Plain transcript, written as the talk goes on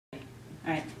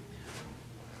All right.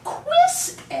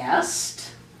 Quis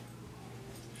est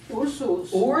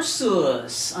Ursus.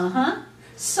 Ursus.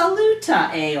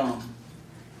 Saluta eum.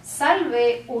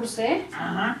 Salve, Urse.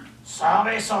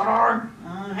 Salve, soror.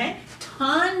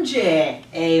 Tange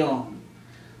eum.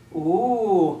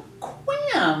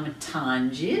 Quem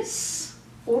tangis?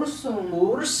 Ursum.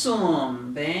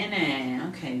 Ursum. Bene.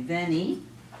 Okay, veni.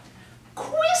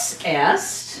 Quis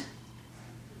est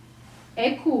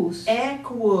Equus.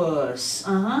 equus.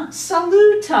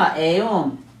 Saluta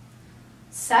eum.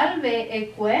 Salve,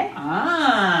 eque.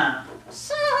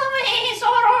 Salve,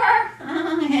 soror.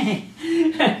 Okay.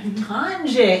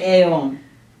 Tange eum.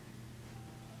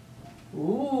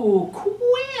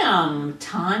 Quem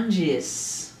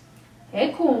tangis?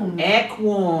 Equum.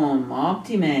 Equum.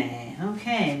 Optime.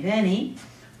 Okay, veni.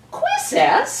 Quis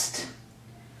est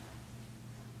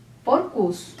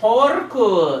Porcus.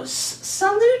 porcus?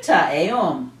 Saluta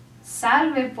eum.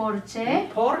 Salve, porce.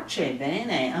 Porce,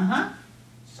 bene.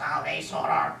 Salve,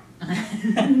 soror.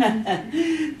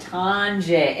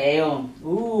 Tange eum.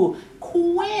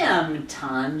 Quem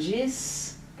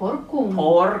tangis? Porcum.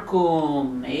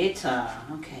 Porcum. Eta.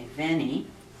 Okay, veni.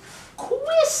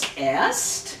 Quis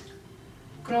est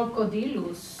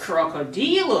Crocodilus.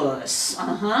 crocodilus?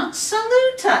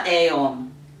 Saluta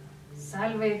eum.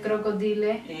 Salve,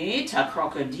 crocodile. Eta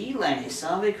crocodile.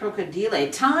 Salve crocodile.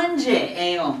 Tange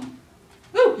eum.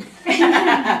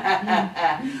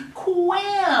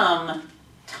 Quem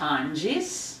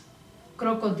tangis?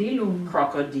 Crocodilum.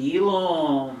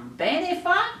 Crocodilum. Bene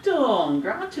factum.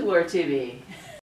 Gratuor tibi.